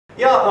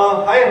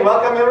Hi and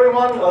welcome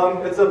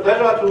everyone. It's a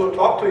pleasure to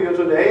talk to you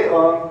today.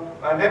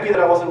 I'm happy that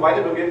I was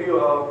invited to give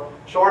you a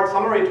short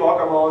summary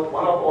talk about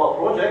one of our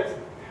projects.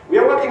 We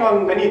are working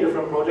on many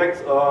different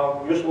projects,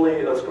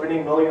 usually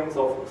screening millions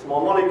of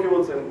small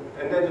molecules and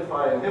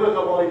identify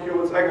inhibitor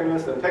molecules,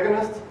 agonists,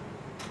 antagonists.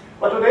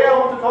 But today I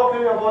want to talk to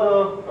you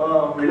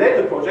about a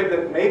related project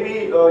that may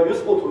be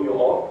useful to you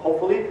all,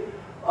 hopefully.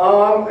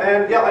 I'm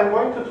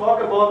going to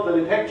talk about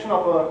the detection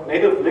of a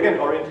native ligand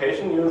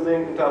orientation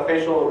using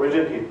interfacial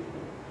rigidity.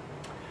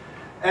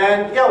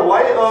 And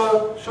why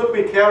should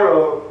we care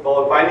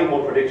about binding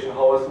mode prediction,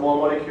 how a small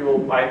molecule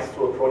binds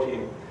to a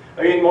protein?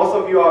 I mean, most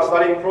of you are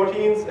studying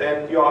proteins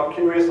and you are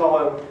curious how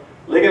a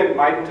ligand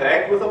might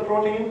interact with a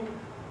protein.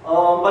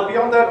 But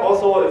beyond that,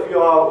 also, if you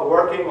are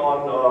working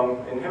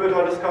on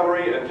inhibitor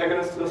discovery,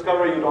 antagonist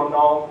discovery, you don't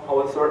know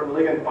how a certain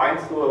ligand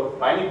binds to a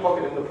binding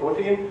pocket in the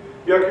protein.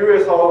 You are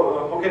curious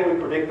how can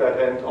we predict that,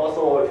 and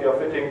also if you are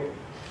fitting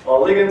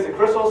ligands in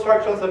crystal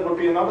structures, that would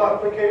be another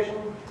application.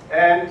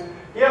 And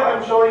here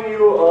I'm showing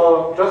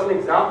you just an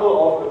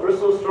example of a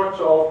crystal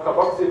structure of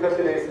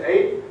carboxypeptidase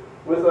A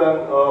with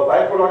a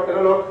byproduct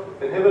analog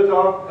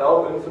inhibitor,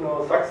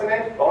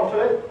 L-inosuccinate, bound to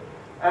it.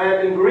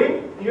 And in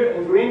green,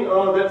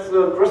 that's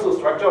the crystal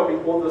structure.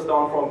 We pulled this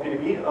down from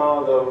PDB,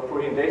 the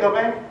protein data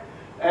bank.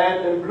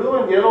 And in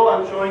blue and yellow,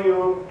 I'm showing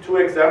you two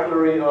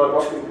exemplary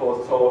docking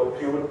poses. So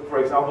if you would, for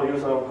example,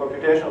 use a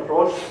computational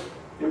approach,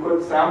 you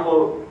could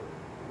sample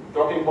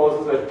docking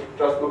poses that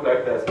just look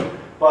like this.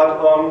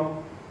 But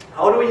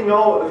how do we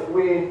know if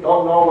we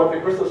don't know what the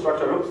crystal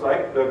structure looks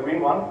like, the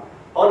green one?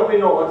 How do we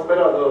know what's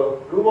better, the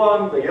blue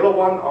one, the yellow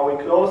one? Are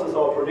we close? Is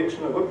our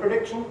prediction a good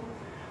prediction?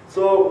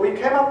 So we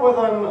came up with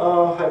an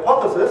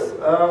hypothesis.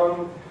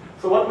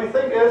 So what we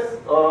think is,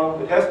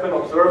 it has been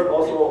observed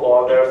also,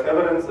 or there's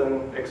evidence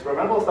in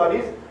experimental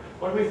studies.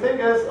 What we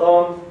think is,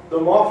 the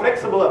more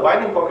flexible a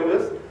binding pocket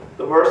is,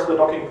 the worse the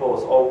docking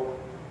pose. Or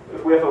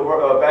if we have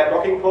a bad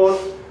docking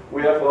pose,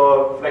 we have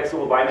a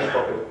flexible binding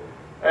pocket.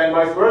 And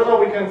vice versa,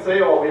 we can say,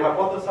 or we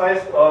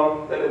hypothesize,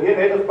 that a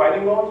near-native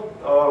binding mode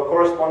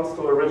corresponds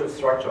to a rigid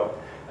structure.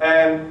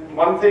 And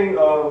one thing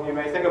you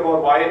may think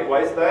about,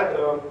 why is that?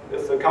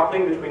 Is the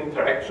coupling between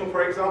interaction,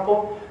 for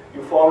example.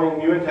 You forming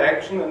new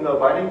interaction in the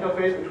binding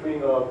interface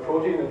between a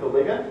protein and the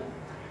ligand.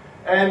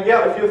 And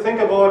if you think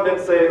about,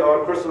 let's say,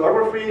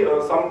 crystallography,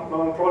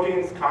 some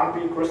proteins can't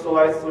be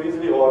crystallized so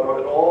easily or not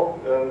at all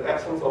in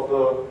absence of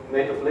the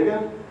native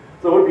ligand.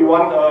 So it would be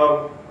one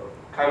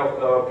kind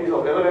of piece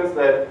of evidence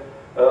that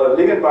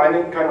ligand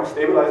binding kind of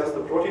stabilizes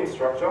the protein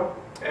structure.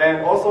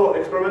 And also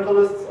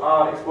experimentalists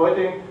are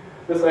exploiting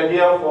this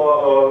idea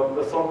for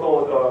the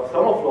so-called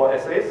thermoflow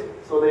assays.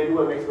 So they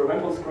do an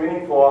experimental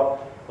screening for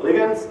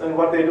ligands, and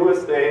what they do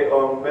is they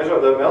measure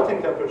the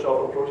melting temperature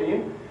of a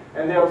protein,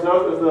 and they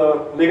observe if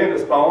the ligand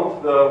is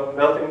bound, the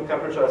melting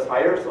temperature is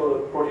higher, so the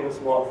protein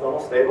is more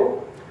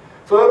thermostable.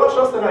 So that was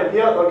just an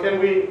idea, can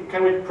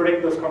we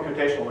predict this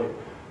computationally?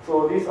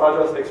 So these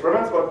are just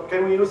experiments, but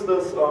can we use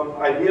this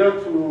idea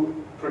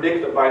to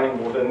predict a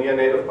binding mode, a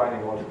near-native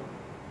binding mode?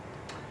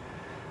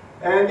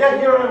 And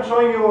here I'm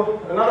showing you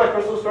another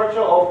crystal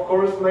structure of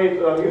chorus-mate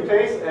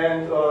mutase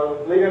and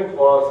ligand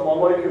or small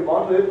molecule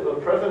bound to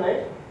it,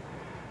 previonate.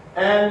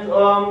 And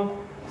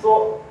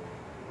so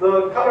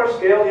the color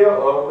scale here,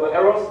 the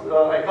arrows,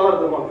 I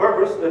colored them on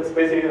purpose. It's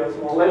basically a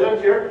small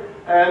legend here.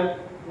 And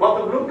what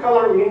the blue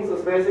color means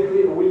is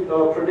basically we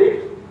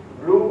predict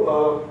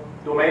blue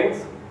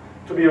domains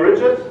to be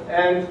rigid,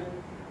 and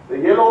the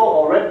yellow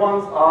or red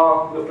ones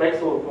are the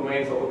flexible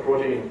domains of a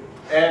protein.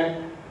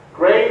 And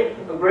gray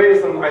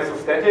is an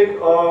isostatic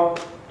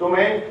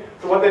domain.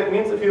 So what that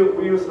means, if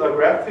we use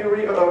graph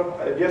theory,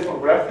 ideas from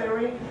graph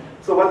theory,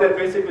 so what that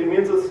basically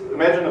means is,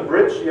 imagine a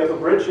bridge. You have a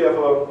bridge, you have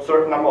a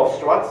certain number of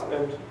struts,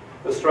 and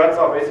the struts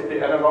are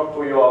basically analog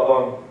to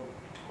your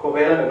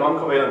covalent and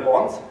non-covalent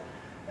bonds.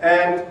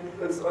 And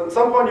at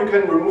some point you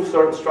can remove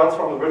certain struts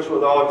from the bridge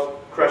without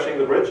crashing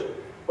the bridge.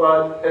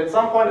 But at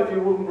some point, if you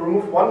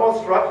remove one more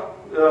strut,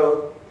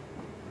 the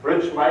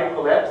bridge might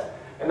collapse.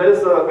 And that is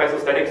the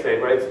isostatic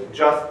state, where it's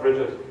just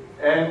rigid.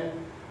 And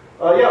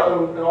in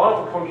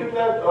order to compute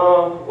that,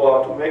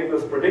 or to make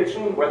this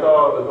prediction, whether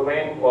the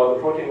domain or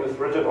the protein is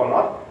rigid or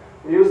not,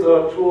 we use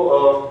a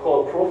tool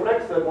called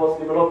Proflex that was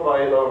developed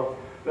by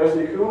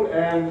Leslie Kuhn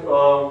and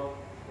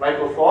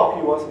Michael Thorpe.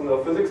 He was in the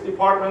physics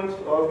department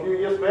a few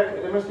years back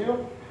at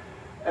MSU.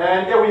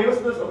 And we use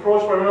this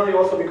approach primarily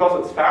also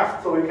because it's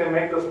fast, so we can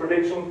make this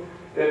prediction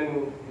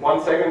in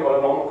 1 second on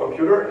a normal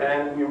computer,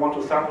 and we want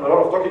to sample a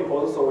lot of docking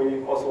poses, so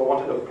we also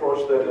wanted an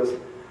approach that is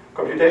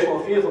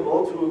computationally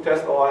feasible to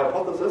test our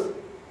hypothesis.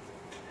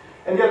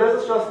 And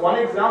this is just one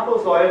example,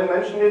 so I haven't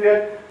mentioned it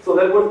yet. So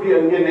that would be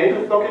a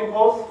near-native docking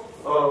pose,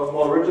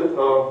 more rigid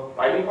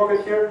binding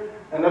pocket here,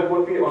 and that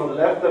would be on the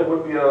left, that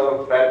would be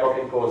a bad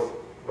docking pose,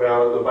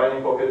 where the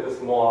binding pocket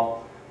is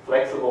more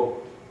flexible.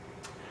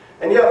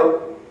 And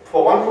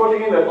for one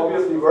protein that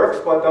obviously works,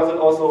 but does it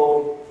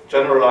also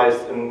generalize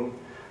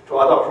to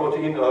other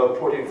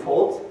protein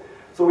folds?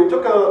 So we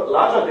took a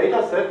larger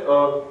data set,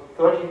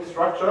 30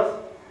 structures,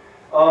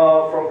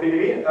 from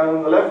PDB. And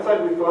on the left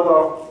side, we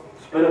further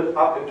split it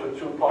up into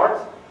two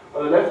parts.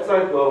 On the left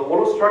side, the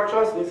holo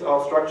structures. These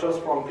are structures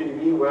from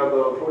PDB where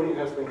the protein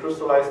has been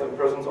crystallized in the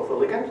presence of the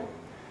ligand.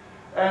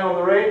 And on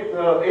the right,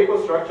 the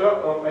apo structure.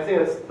 I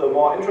think it's the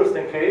more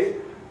interesting case.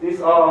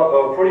 These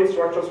are protein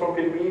structures from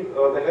PDB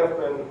that have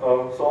been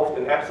solved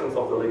in absence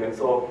of the ligand.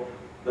 So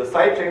the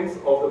side chains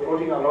of the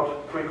protein are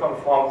not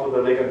pre-conformed to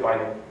the ligand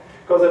binding.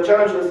 Because the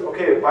challenge is,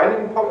 okay,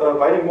 binding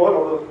mode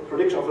of the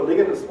prediction of the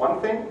ligand is one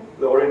thing,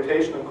 the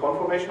orientation and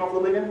conformation of the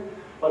ligand,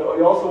 but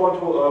we also want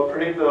to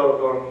predict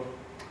the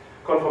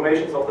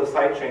conformations of the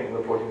side chain in the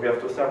protein. We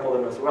have to sample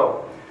them as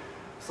well.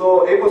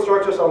 So apo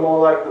structures are more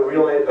like the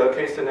real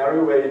case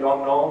scenario where you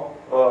don't know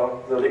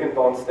the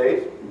ligand-bound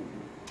state.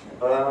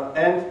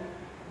 And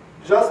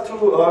just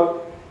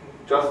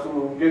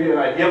to give you an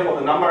idea for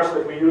the numbers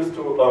that we use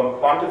to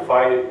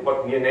quantify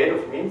what near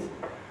native means.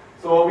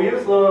 So we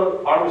use the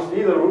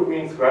RMSD, the root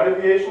mean square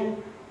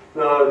deviation,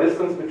 the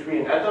distance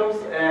between atoms,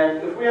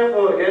 and if we have,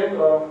 again,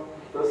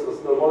 this is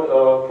the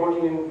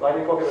protein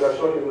binding pocket that I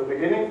showed you in the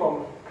beginning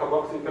from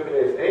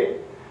carboxypeptidase A.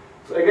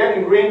 So again,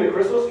 in green, the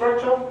crystal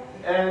structure,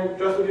 and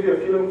just to give you a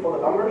feeling for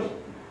the numbers,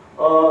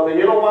 the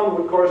yellow one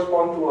would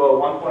correspond to a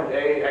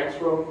 1.8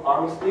 angstrom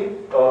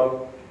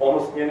RMSD,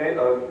 almost near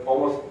native,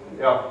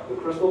 the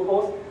crystal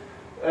pose,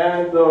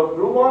 and the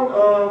blue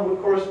one would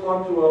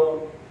correspond to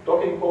a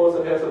docking pose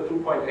that has a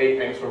 2.8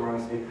 angstrom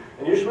RMSD.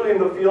 And usually in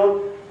the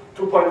field,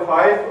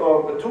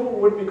 2.5, the 2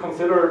 would be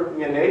considered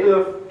near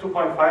native,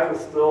 2.5 is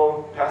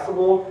still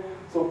passable.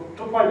 So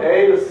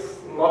 2.8 is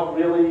not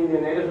really near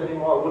native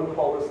anymore, I wouldn't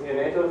call this near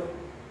native.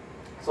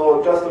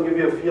 So just to give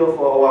you a feel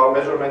for our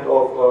measurement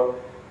of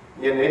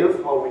near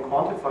native, how we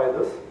quantify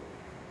this.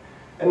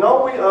 And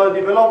now we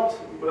developed,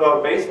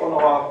 based on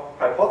our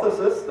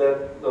hypothesis,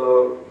 that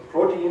the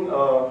protein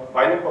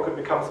binding pocket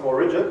becomes more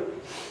rigid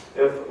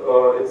if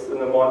it's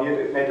in a more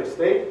near native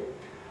state.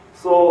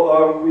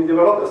 So we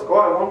developed a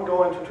score. I won't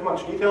go into too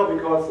much detail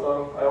because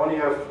I only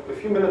have a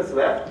few minutes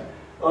left.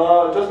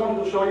 Just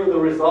wanted to show you the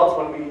results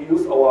when we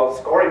use our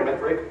scoring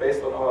metric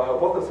based on our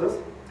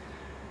hypothesis.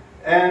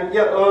 And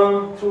yeah,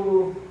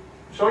 to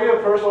show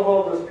you first of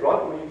all this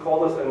plot, we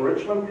call this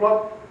enrichment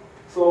plot.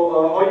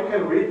 So how you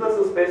can read this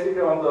is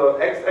basically on the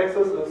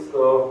x-axis is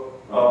the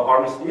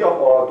RMSD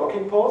of our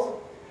docking pose.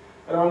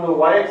 And on the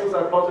y-axis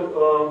I plotted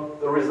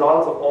the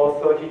results of all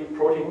 30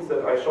 proteins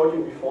that I showed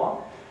you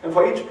before. And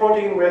for each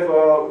protein we have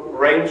a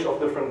range of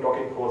different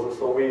docking poses.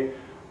 So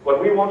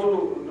what we want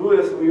to do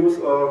is we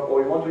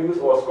want to use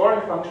our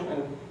scoring function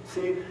and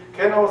see,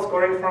 can our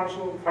scoring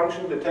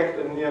function detect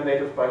a near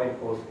native binding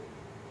pose?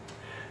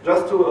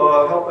 Just to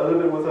help a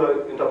little bit with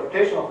the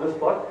interpretation of this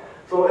plot.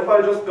 So if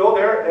I just go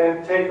there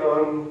and take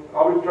an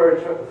arbitrary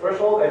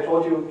threshold, I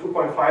told you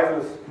 2.5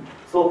 is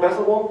still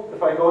passable.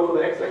 If I go to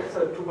the x-axis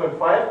at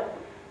 2.5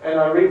 and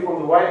I read from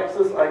the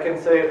y-axis, I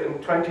can say in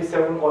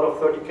 27 out of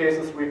 30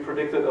 cases we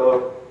predicted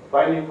a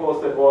binding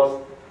pose that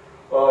was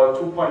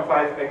 2.5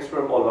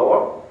 angstrom or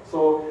lower.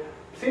 So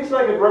it seems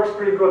like it works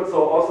pretty good.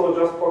 So also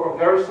just for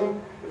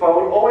comparison, if I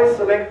would always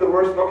select the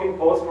worst docking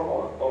pose from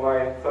on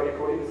my 30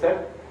 protein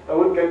set, I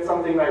would get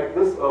something like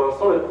this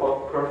solid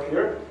curve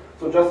here.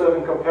 So just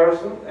in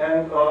comparison,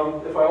 and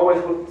if I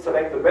always would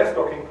select the best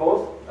docking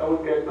pose, I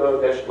would get the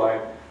dashed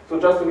line. So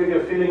just to give you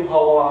a feeling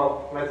how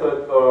our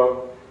method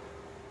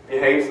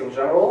behaves in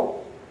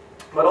general.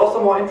 But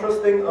also more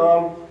interesting,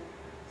 so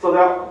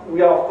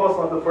we are of course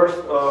not the first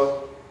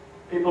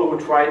people who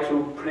try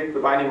to predict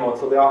the binding mode.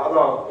 So there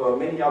are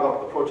many other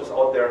approaches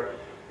out there.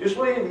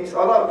 Usually these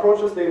other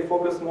approaches, they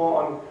focus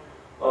more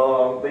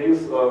on, they use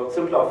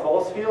simpler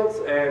force fields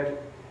and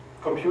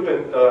compute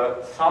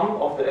a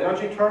sum of the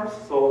energy terms.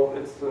 So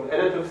it's an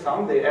additive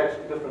sum, they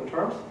add different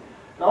terms.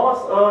 Now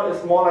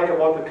it's more like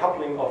about the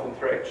coupling of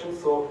interactions,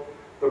 so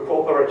the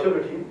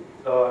cooperativity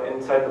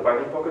inside the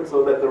binding pocket,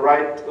 so that at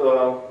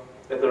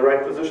the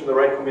right position, the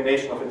right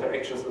combination of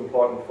interactions is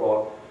important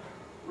for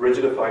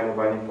rigidifying the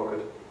binding pocket.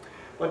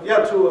 But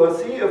yeah, to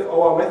see if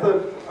our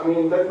method, I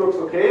mean, that looks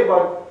okay,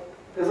 but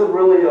is it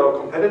really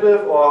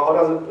competitive, or how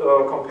does it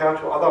compare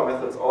to other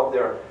methods out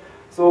there?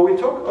 So we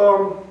took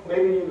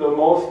maybe the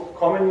most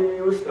commonly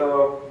used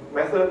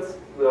methods,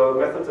 the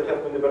methods that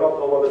have been developed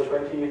over the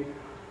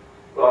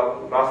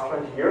last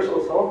 20 years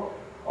or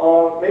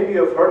so. Maybe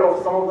you've heard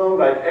of some of them,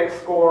 like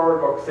X-score,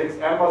 Doc6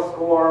 Amber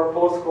score,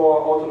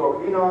 PostScore, Autodoc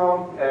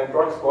Wiener, and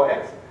Drug Score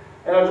X.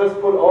 And I just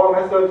put our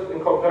method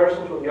in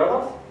comparison to the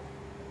others.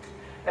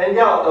 And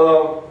yeah,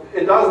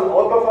 it doesn't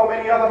outperform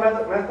any other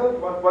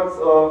method, but what's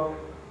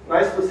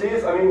nice to see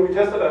is, I mean, we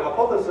tested a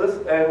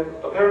hypothesis, and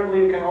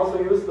apparently you can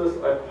also use this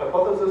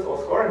hypothesis or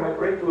scoring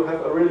metric to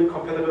have a really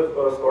competitive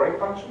scoring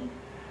function.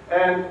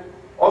 And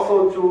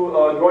also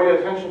to draw your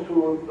attention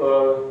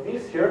to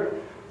these here.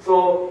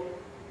 So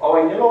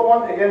our yellow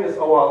one, again, is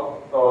our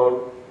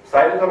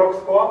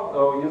SIteInterlock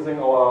score using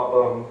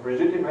our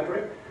rigidity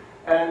metric.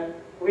 And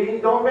we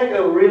don't make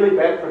a really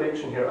bad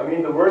prediction here. I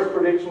mean, the worst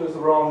prediction is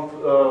around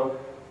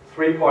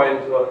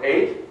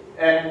 3.8,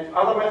 and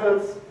other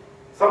methods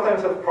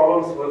sometimes have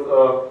problems with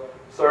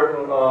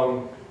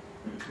certain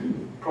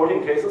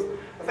protein cases.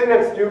 I think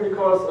that's due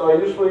because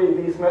usually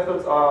these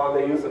methods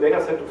they use a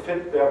data set to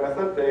fit their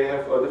method. They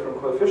have different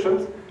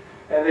coefficients,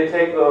 and they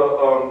take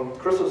the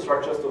crystal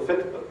structures to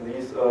fit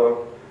these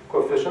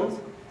coefficients.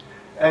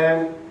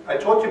 And I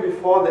told you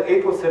before, the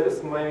APO set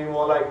is maybe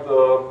more like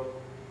the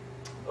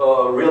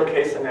real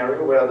case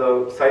scenario where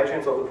the side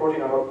chains of the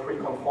protein are not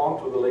pre-conformed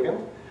to the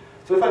ligand.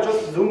 So if I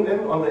just zoom in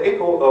on the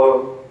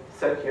APO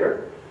set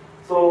here,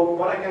 so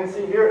what I can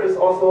see here is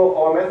also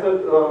our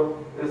method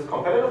is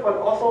competitive, but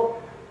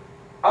also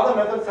other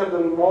methods have the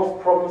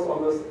most problems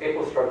on this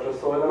APO structure.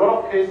 So in a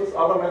lot of cases,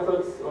 other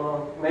methods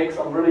make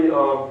some really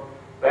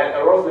bad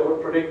errors. They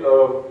would predict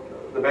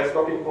the best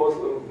docking pose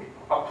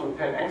up to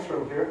 10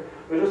 angstrom here,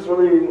 which is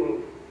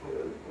really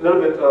a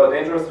little bit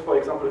dangerous. For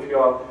example, if you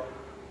are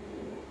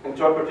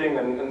interpreting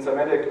an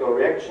enzymatic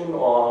reaction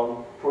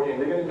or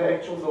protein-ligand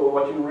interaction. So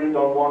what you really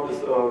don't want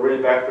is a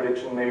really bad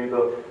prediction. Maybe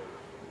the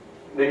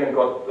ligand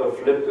got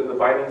flipped in the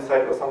binding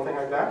site or something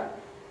like that.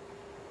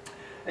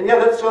 And yeah,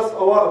 that's just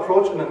our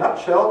approach in a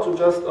nutshell to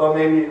just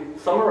maybe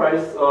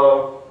summarize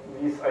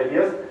these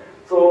ideas.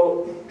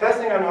 So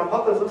testing an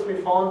hypothesis, we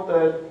found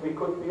that we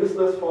could use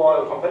this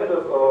for a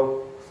competitive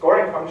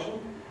scoring function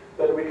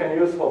that we can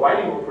use for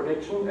binding mode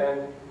prediction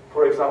and,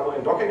 for example,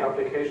 in docking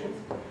applications.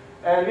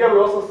 And here we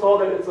also saw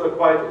that it's a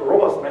quite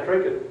robust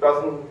metric. It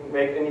doesn't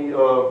make any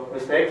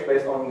mistakes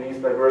based on these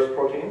diverse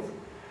proteins.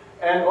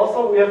 And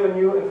also we have a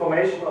new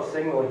information or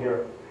signal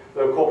here,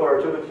 the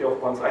cooperativity of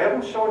bonds. I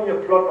haven't shown you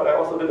a plot, but I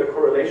also did a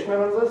correlation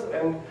analysis.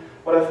 And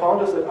what I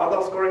found is that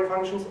other scoring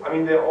functions, I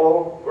mean, they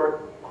all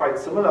work quite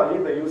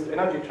similarly. They use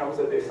energy terms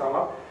that they sum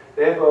up.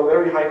 They have a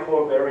very high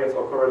covariance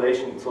or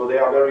correlation, so they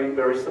are very,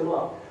 very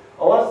similar.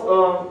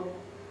 Ours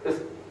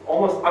is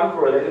almost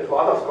uncorrelated to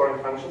other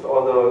scoring functions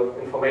or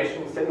the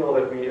information signal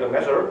that we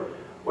measure,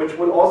 which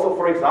will also,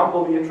 for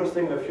example, be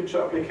interesting in a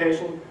future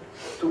application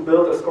to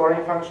build a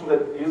scoring function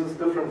that uses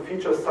different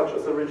features such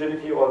as the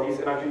rigidity or these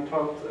energy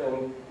terms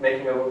and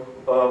making a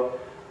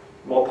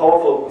more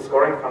powerful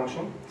scoring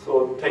function.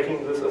 So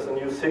taking this as a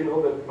new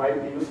signal that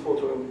might be useful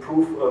to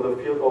improve the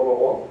field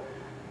overall.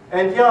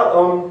 And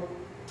yeah,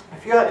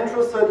 if you are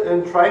interested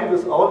in trying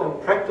this out in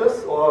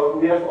practice, or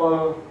we have,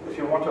 if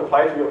you want to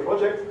apply to your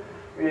project,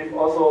 we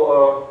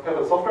also have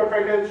a software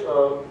package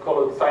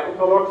called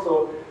SIteInterlock.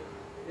 So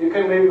you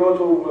can maybe go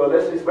to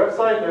Leslie's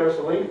website. There's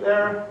a link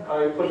there.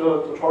 I put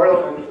a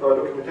tutorial and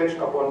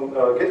documentation up on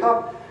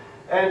GitHub.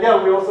 And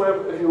yeah, we also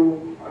have, if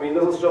you, I mean,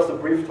 this is just a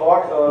brief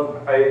talk.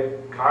 I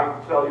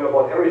can't tell you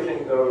about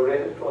everything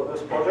related to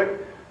this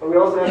project. But we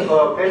also have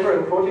a paper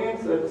in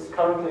proteins that is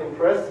currently in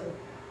press.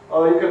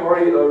 You can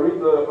already read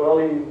the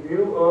early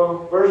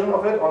view version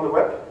of it on the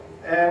web.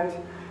 And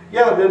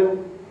yeah,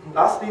 then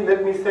lastly,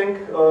 let me thank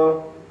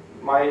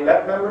my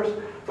lab members.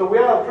 So we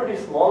are a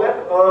pretty small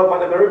lab,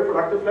 but a very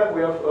productive lab.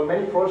 We have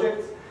many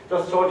projects.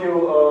 Just showed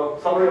you a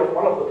summary of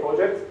one of the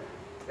projects.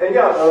 And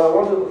yeah, I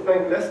wanted to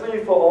thank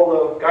Leslie for all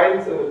the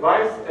guidance and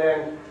advice,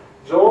 and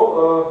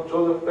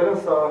Joseph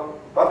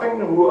Bannister-Buffing,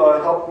 who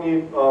helped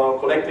me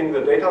collecting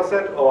the data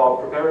set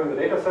or preparing the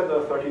data set,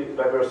 the 30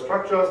 diverse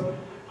structures,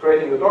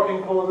 creating the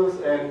docking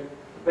poses, and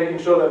making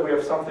sure that we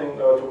have something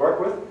to work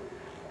with.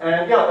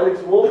 And yeah,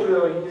 Alex Wolf,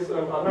 he's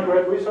an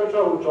undergrad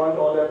researcher who joined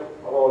our lab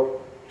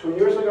about 2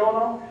 years ago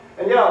now.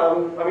 And yeah,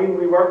 I mean,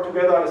 we worked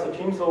together as a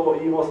team, so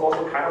he was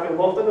also kind of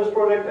involved in this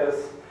project,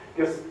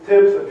 gives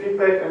tips and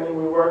feedback. I mean,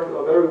 we worked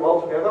very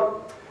well together.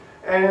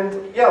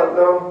 And yeah,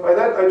 by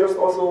that, I just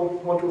also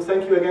want to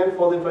thank you again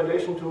for the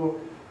invitation to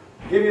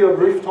give you a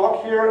brief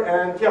talk here.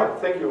 And yeah,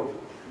 thank you.